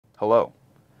Hello.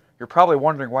 You're probably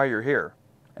wondering why you're here.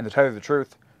 And to tell you the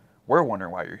truth, we're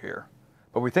wondering why you're here.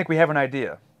 But we think we have an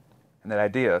idea. And that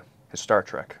idea is Star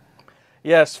Trek.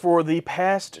 Yes, for the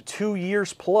past 2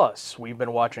 years plus, we've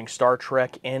been watching Star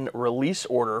Trek in release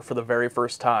order for the very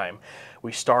first time.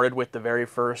 We started with the very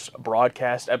first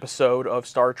broadcast episode of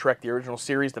Star Trek, the original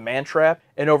series, The Man Trap,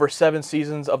 and over 7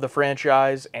 seasons of the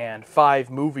franchise and 5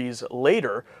 movies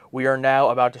later, we are now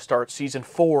about to start Season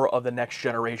 4 of The Next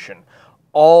Generation.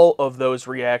 All of those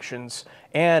reactions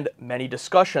and many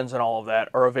discussions and all of that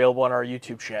are available on our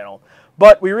YouTube channel.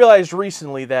 But we realized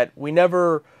recently that we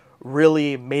never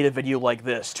really made a video like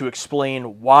this to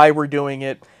explain why we're doing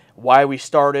it, why we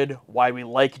started, why we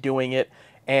like doing it,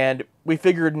 and we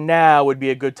figured now would be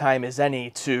a good time as any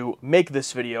to make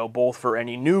this video, both for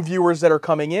any new viewers that are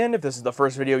coming in, if this is the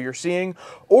first video you're seeing,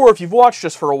 or if you've watched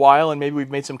us for a while and maybe we've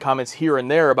made some comments here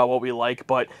and there about what we like,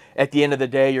 but at the end of the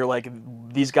day, you're like,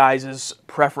 these guys'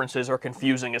 preferences are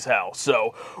confusing as hell.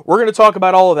 So we're going to talk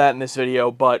about all of that in this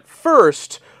video, but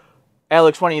first,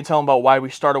 Alex, why don't you tell them about why we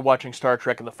started watching Star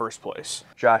Trek in the first place?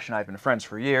 Josh and I have been friends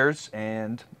for years,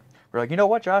 and we're like, you know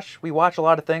what, Josh? We watch a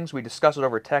lot of things. We discuss it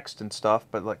over text and stuff,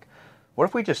 but like, what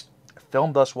if we just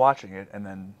filmed us watching it and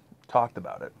then talked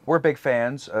about it? We're big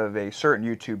fans of a certain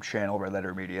YouTube channel, Red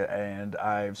Letter Media, and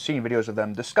I've seen videos of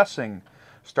them discussing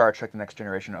Star Trek: The Next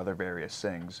Generation and other various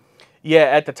things. Yeah,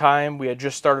 at the time, we had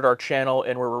just started our channel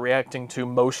and we were reacting to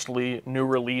mostly new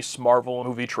release Marvel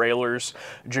movie trailers,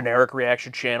 generic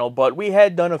reaction channel, but we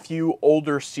had done a few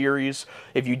older series.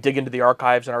 If you dig into the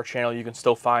archives on our channel, you can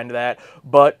still find that.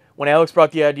 But when Alex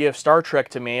brought the idea of Star Trek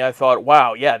to me, I thought,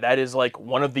 wow, yeah, that is like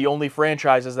one of the only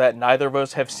franchises that neither of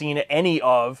us have seen any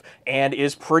of and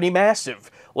is pretty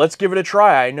massive. Let's give it a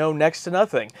try. I know next to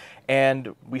nothing.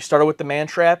 And we started with The Man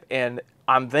Trap, and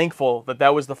I'm thankful that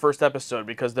that was the first episode,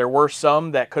 because there were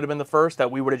some that could have been the first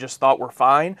that we would have just thought were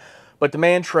fine. But The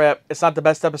Man Trap, it's not the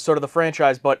best episode of the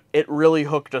franchise, but it really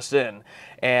hooked us in.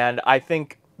 And I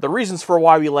think the reasons for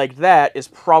why we liked that is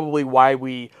probably why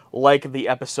we like the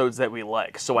episodes that we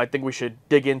like. So I think we should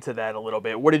dig into that a little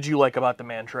bit. What did you like about The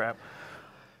Man Trap?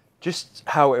 Just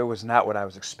how it was not what I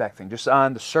was expecting. Just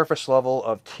on the surface level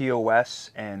of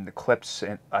TOS and the clips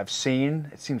I've seen,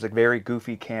 it seems like very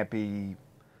goofy, campy,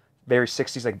 very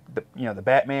 60s, like the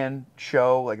Batman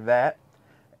show, like that.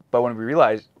 But when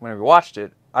we watched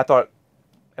it, I thought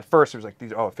at first it was like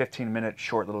these 15-minute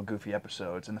short little goofy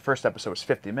episodes, and the first episode was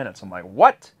 50 minutes. I'm like,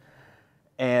 what?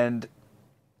 And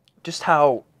just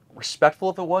how respectful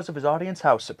it was of his audience,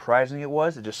 how surprising it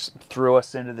was. It just threw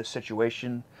us into this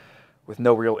situation with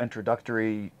no real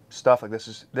introductory stuff. Like this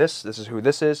is who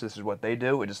this is what they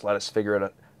do. It just let us figure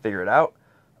it out.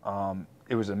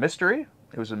 It was a mystery.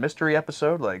 It was a mystery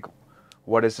episode. Like,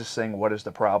 what is this thing? What is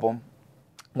the problem?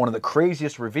 One of the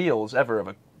craziest reveals ever of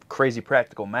a crazy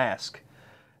practical mask,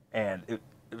 and it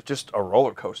was just a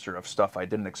roller coaster of stuff I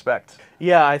didn't expect.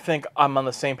 Yeah, I think I'm on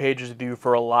the same page as you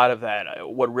for a lot of that.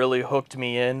 What really hooked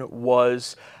me in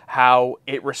was how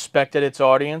it respected its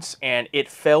audience, and it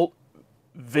felt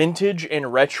vintage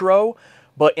and retro,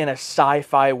 but in a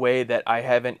sci-fi way that I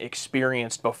haven't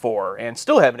experienced before, and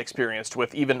still haven't experienced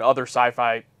with even other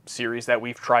sci-fi series that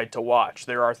we've tried to watch.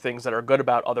 There are things that are good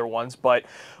about other ones, but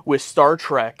with Star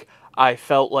Trek, I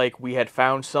felt like we had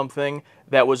found something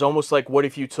that was almost like, what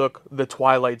if you took The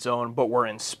Twilight Zone, but we're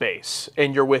in space,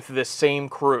 and you're with this same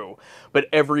crew, but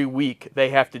every week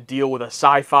they have to deal with a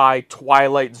sci-fi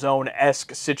Twilight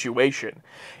Zone-esque situation.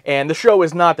 And the show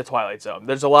is not The Twilight Zone.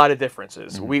 There's a lot of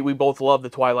differences. We both love The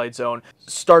Twilight Zone.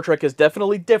 Star Trek is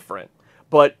definitely different,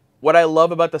 but what I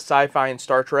love about the sci-fi in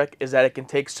Star Trek is that it can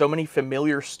take so many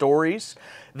familiar stories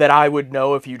that I would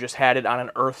know if you just had it on an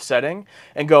Earth setting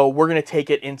and go, we're going to take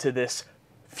it into this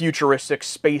futuristic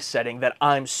space setting that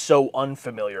I'm so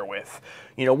unfamiliar with.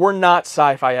 You know, we're not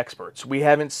sci-fi experts. We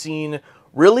haven't seen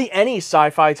really any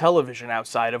sci-fi television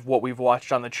outside of what we've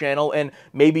watched on the channel, and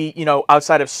maybe, you know,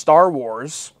 outside of Star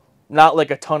Wars, not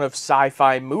like a ton of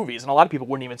sci-fi movies, and a lot of people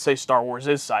wouldn't even say Star Wars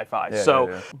is sci-fi.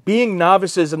 Yeah. Being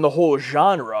novices in the whole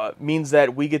genre means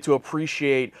that we get to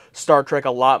appreciate Star Trek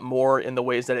a lot more in the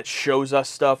ways that it shows us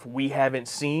stuff we haven't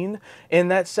seen in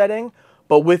that setting.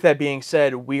 But with that being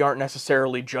said, we aren't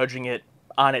necessarily judging it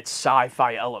on its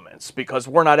sci-fi elements, because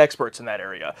we're not experts in that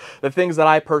area. The things that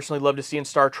I personally love to see in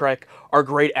Star Trek are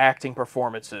great acting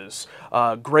performances,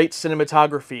 great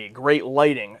cinematography, great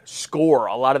lighting, score,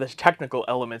 a lot of the technical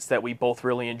elements that we both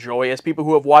really enjoy as people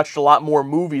who have watched a lot more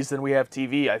movies than we have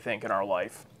TV, I think, in our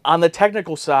life. On the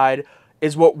technical side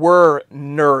is what we're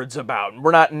nerds about.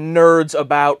 We're not nerds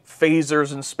about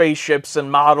phasers and spaceships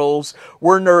and models.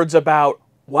 We're nerds about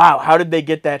wow, how did they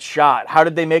get that shot? How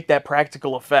did they make that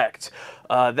practical effect?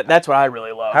 That's what I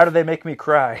really love. How did they make me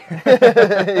cry?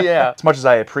 Yeah. As much as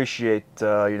I appreciate,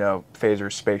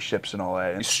 phasers, spaceships, and all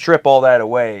that, you strip all that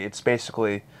away, it's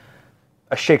basically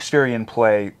a Shakespearean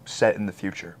play set in the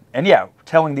future. And yeah,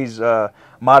 telling these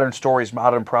modern stories,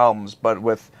 modern problems, but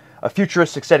with a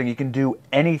futuristic setting, you can do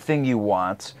anything you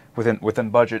want within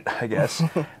budget, I guess.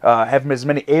 Have as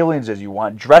many aliens as you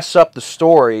want. Dress up the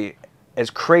story as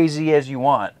crazy as you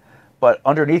want, but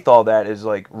underneath all that is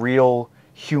like real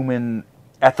human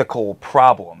ethical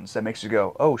problems that makes you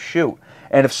go, oh shoot.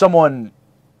 And if someone,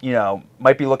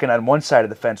 might be looking on one side of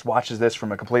the fence, watches this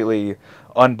from a completely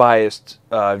unbiased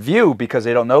view because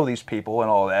they don't know these people and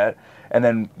all that, and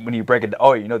then when you break it,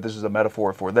 this is a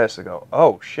metaphor for this, they go,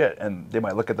 oh shit, and they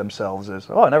might look at themselves as,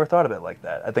 oh, I never thought of it like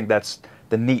that. I think that's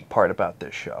the neat part about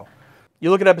this show.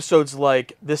 You look at episodes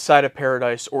like This Side of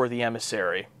Paradise or The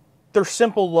Emissary. They're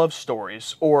simple love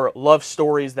stories, or love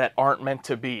stories that aren't meant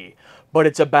to be, but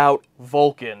it's about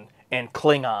Vulcan and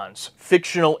Klingons,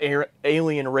 fictional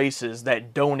alien races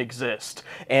that don't exist,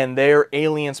 and their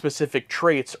alien-specific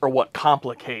traits are what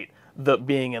complicate the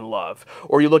being in love.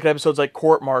 Or you look at episodes like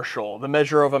Court Martial, The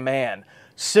Measure of a Man,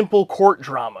 simple court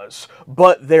dramas,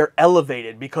 but they're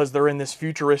elevated because they're in this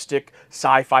futuristic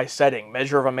sci-fi setting.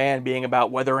 Measure of a Man being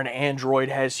about whether an android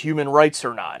has human rights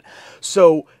or not.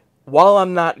 So while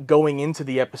I'm not going into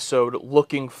the episode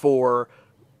looking for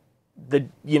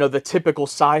the typical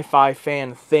sci-fi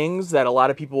fan things that a lot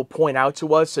of people point out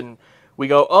to us and we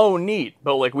go, oh, neat,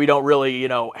 but like we don't really,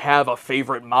 have a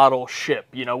favorite model ship.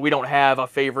 We don't have a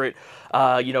favorite,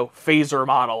 phaser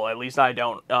model. At least I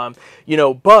don't.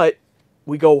 But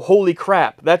we go, holy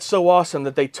crap, that's so awesome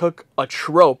that they took a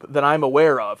trope that I'm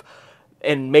aware of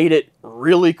and made it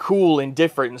really cool and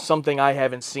different and something I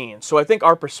haven't seen. So I think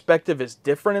our perspective is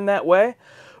different in that way.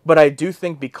 But I do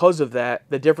think because of that,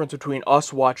 the difference between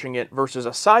us watching it versus a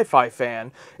sci-fi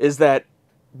fan is that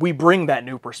we bring that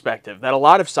new perspective, that a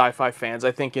lot of sci-fi fans,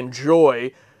 I think,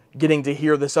 enjoy getting to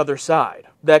hear this other side.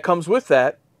 That comes with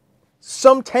that,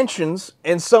 some tensions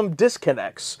and some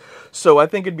disconnects. So I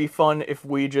think it'd be fun if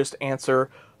we just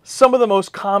answer some of the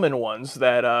most common ones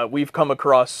that we've come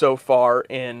across so far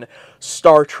in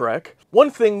Star Trek.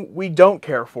 One thing we don't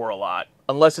care for a lot,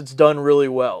 unless it's done really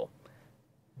well,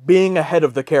 being ahead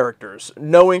of the characters,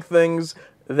 knowing things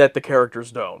that the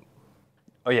characters don't.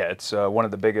 Oh yeah, it's one of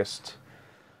the biggest,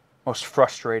 most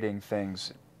frustrating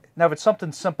things. Now, if it's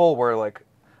something simple where like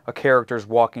a character's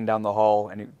walking down the hall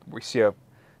and we see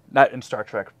not in Star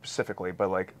Trek specifically, but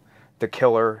like the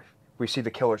killer, we see the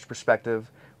killer's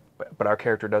perspective, but our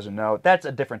character doesn't know, that's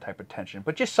a different type of tension.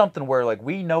 But just something where like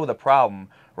we know the problem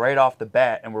right off the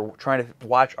bat and we're trying to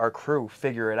watch our crew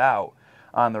figure it out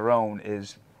on their own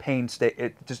is painstaking.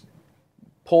 It just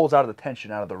pulls out of the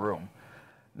tension out of the room.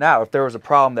 Now, if there was a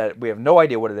problem that we have no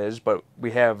idea what it is, but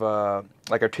we have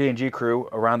like our TNG crew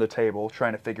around the table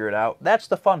trying to figure it out, that's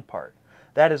the fun part.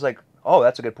 That is like, oh,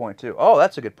 that's a good point too. Oh,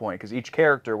 that's a good point, because each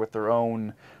character with their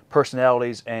own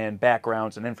personalities and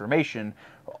backgrounds and information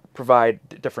provide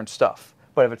different stuff.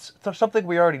 But if it's something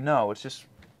we already know, it's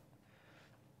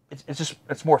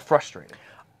more frustrating.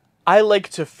 I like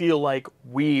to feel like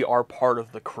we are part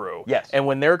of the crew. Yes. And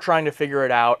when they're trying to figure it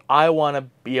out, I want to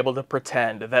be able to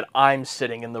pretend that I'm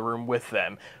sitting in the room with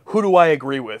them. Who do I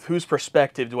agree with? Whose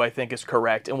perspective do I think is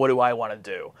correct? And what do I want to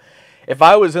do? If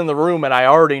I was in the room and I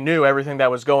already knew everything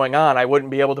that was going on, I wouldn't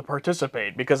be able to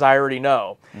participate because I already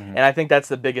know. Mm-hmm. And I think that's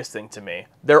the biggest thing to me.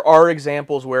 There are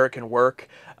examples where it can work.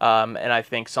 And I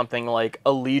think something like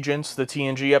Allegiance, the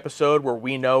TNG episode, where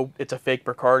we know it's a fake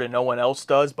Picard and no one else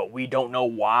does, but we don't know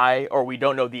why, or we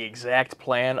don't know the exact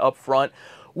plan up front.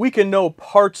 We can know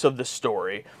parts of the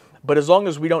story, but as long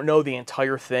as we don't know the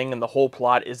entire thing and the whole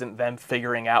plot isn't them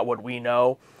figuring out what we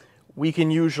know, we can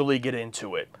usually get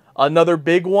into it. Another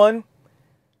big one,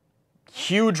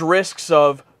 huge risks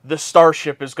of the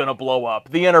starship is going to blow up,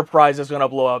 the Enterprise is going to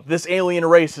blow up, this alien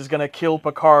race is going to kill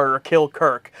Picard or kill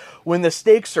Kirk. When the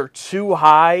stakes are too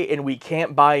high and we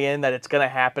can't buy in that it's going to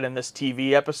happen in this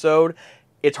TV episode,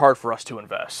 it's hard for us to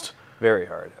invest. Very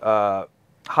hard.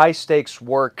 High stakes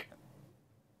work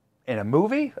in a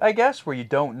movie, I guess, where you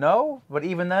don't know, but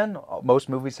even then, most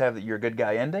movies have the you're a good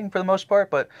guy ending for the most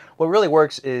part, but what really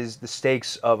works is the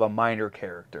stakes of a minor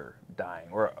character dying,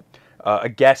 or a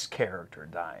guest character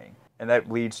dying. And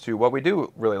that leads to what we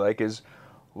do really like is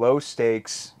low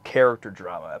stakes character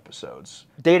drama episodes.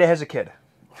 Data has a kid,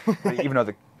 even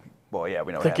though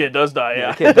we know the kid does die.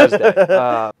 Yeah, the kid does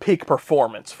die. Peak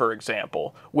Performance, for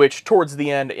example, which towards the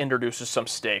end introduces some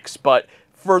stakes, but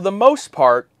for the most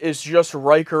part, is just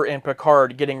Riker and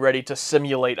Picard getting ready to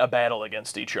simulate a battle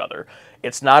against each other.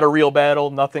 It's not a real battle,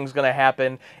 nothing's going to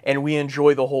happen, and we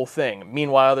enjoy the whole thing.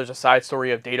 Meanwhile, there's a side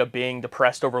story of Data being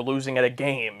depressed over losing at a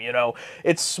game, you know.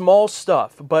 It's small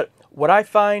stuff, but what I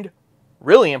find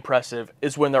really impressive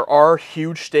is when there are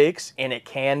huge stakes and it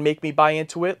can make me buy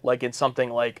into it, like in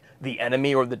something like The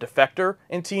Enemy or The Defector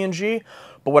in TNG.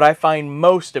 But what I find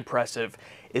most impressive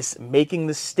is making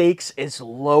the stakes as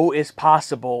low as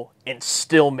possible and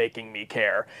still making me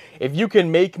care. If you can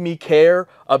make me care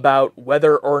about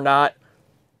whether or not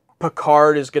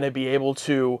Picard is going to be able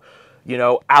to, you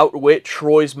know, outwit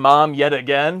Troy's mom yet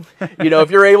again, you know,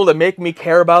 if you're able to make me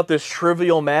care about this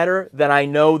trivial matter, then I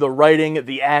know the writing,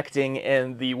 the acting,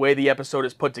 and the way the episode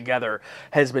is put together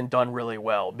has been done really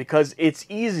well. Because it's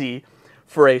easy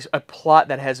for a plot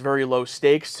that has very low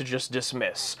stakes to just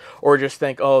dismiss or just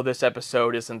think, oh, this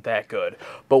episode isn't that good.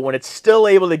 But when it's still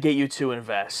able to get you to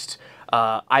invest,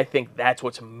 I think that's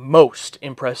what's most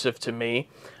impressive to me.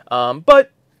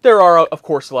 But there are, of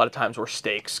course, a lot of times where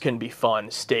stakes can be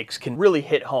fun. Stakes can really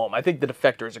hit home. I think The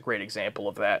Defector is a great example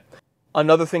of that.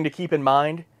 Another thing to keep in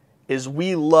mind is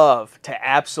we love to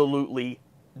absolutely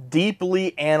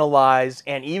deeply analyze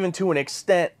and even to an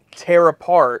extent tear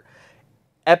apart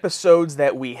episodes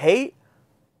that we hate,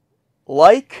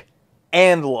 like,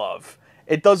 and love.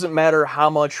 It doesn't matter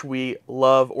how much we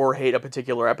love or hate a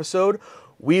particular episode.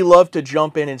 We love to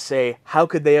jump in and say, how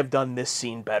could they have done this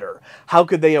scene better? How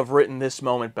could they have written this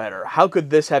moment better? How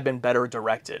could this have been better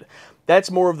directed?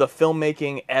 That's more of the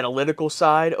filmmaking analytical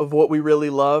side of what we really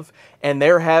love, and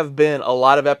there have been a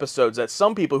lot of episodes that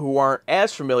some people who aren't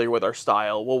as familiar with our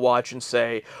style will watch and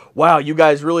say, wow, you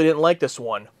guys really didn't like this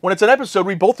one, when it's an episode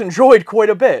we both enjoyed quite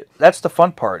a bit. That's the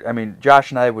fun part. I mean, Josh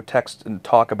and I would text and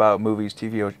talk about movies,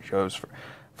 TV shows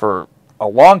for a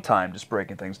long time, just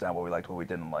breaking things down, what we liked, what we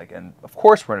didn't like, and of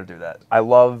course we're going to do that. I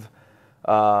love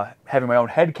having my own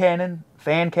headcanon,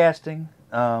 fan casting,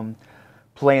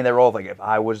 playing that role of, like, if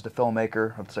I was the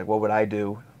filmmaker, it's like, what would I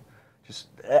do? Just,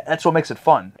 that's what makes it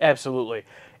fun. Absolutely.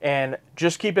 And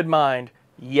just keep in mind,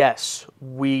 yes,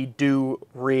 we do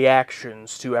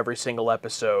reactions to every single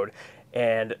episode,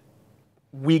 and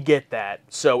we get that.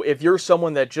 So if you're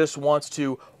someone that just wants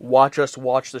to watch us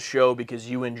watch the show because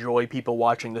you enjoy people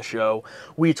watching the show,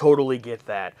 we totally get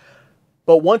that.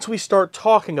 But once we start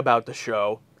talking about the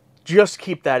show, just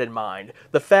keep that in mind.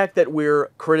 The fact that we're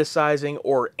criticizing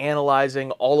or analyzing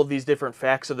all of these different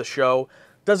facts of the show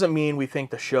doesn't mean we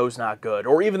think the show's not good,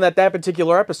 or even that that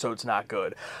particular episode's not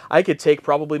good. I could take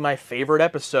probably my favorite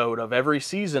episode of every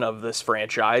season of this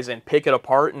franchise and pick it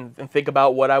apart and think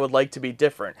about what I would like to be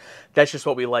different. That's just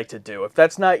what we like to do. If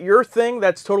that's not your thing,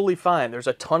 that's totally fine. There's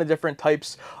a ton of different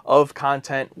types of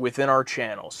content within our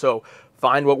channel. So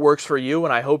find what works for you,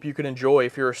 and I hope you can enjoy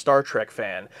if you're a Star Trek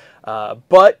fan.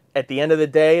 But at the end of the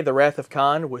day, The Wrath of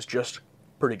Khan was just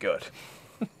pretty good.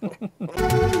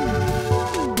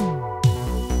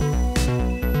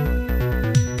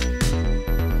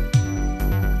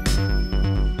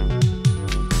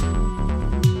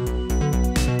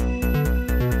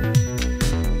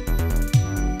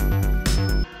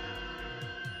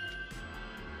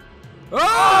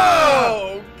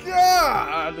 Oh,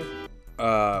 God!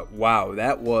 Wow,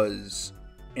 that was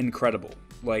incredible.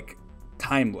 Like,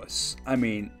 timeless. I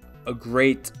mean, a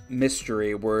great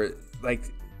mystery where, like,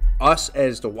 us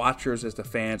as the watchers, as the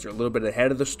fans, are a little bit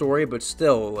ahead of the story, but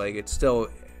still, like, it still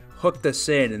hooked us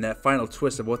in, and that final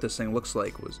twist of what this thing looks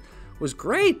like was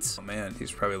great. Oh, man,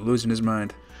 he's probably losing his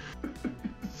mind.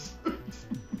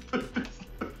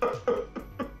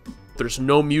 There's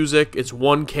no music. It's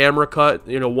one camera cut,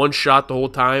 you know, one shot the whole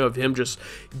time of him just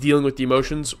dealing with the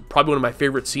emotions. Probably one of my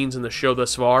favorite scenes in the show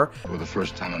thus far. For the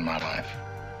first time in my life,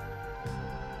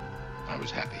 I was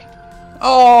happy.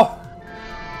 Oh!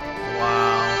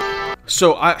 Wow.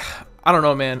 So I don't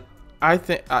know, man. I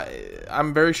think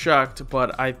I'm very shocked,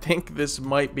 but I think this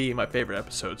might be my favorite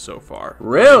episode so far.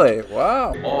 Really?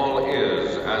 Wow. All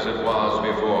is as it was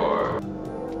before.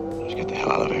 Let's get the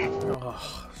hell out of here.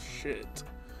 Oh, shit.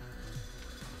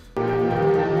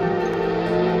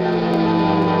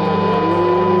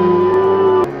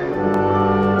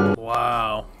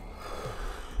 Wow.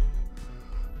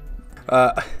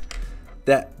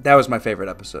 That was my favorite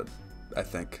episode, I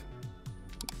think.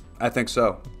 I think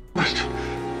so.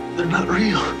 They're not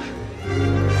real.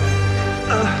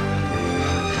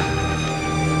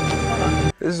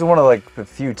 This is one of, like, the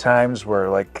few times where,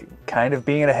 like, kind of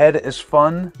being ahead is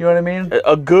fun. You know what I mean?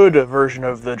 A good version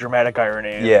of the dramatic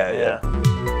irony.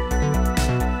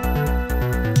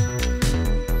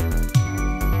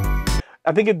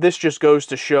 I think this just goes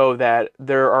to show that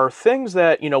there are things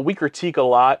that, we critique a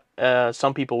lot.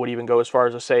 Some people would even go as far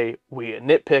as to say we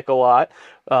nitpick a lot.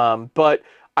 But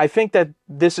I think that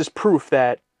this is proof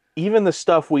that even the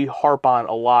stuff we harp on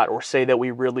a lot or say that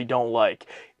we really don't like,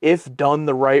 if done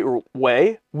the right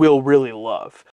way, we'll really love.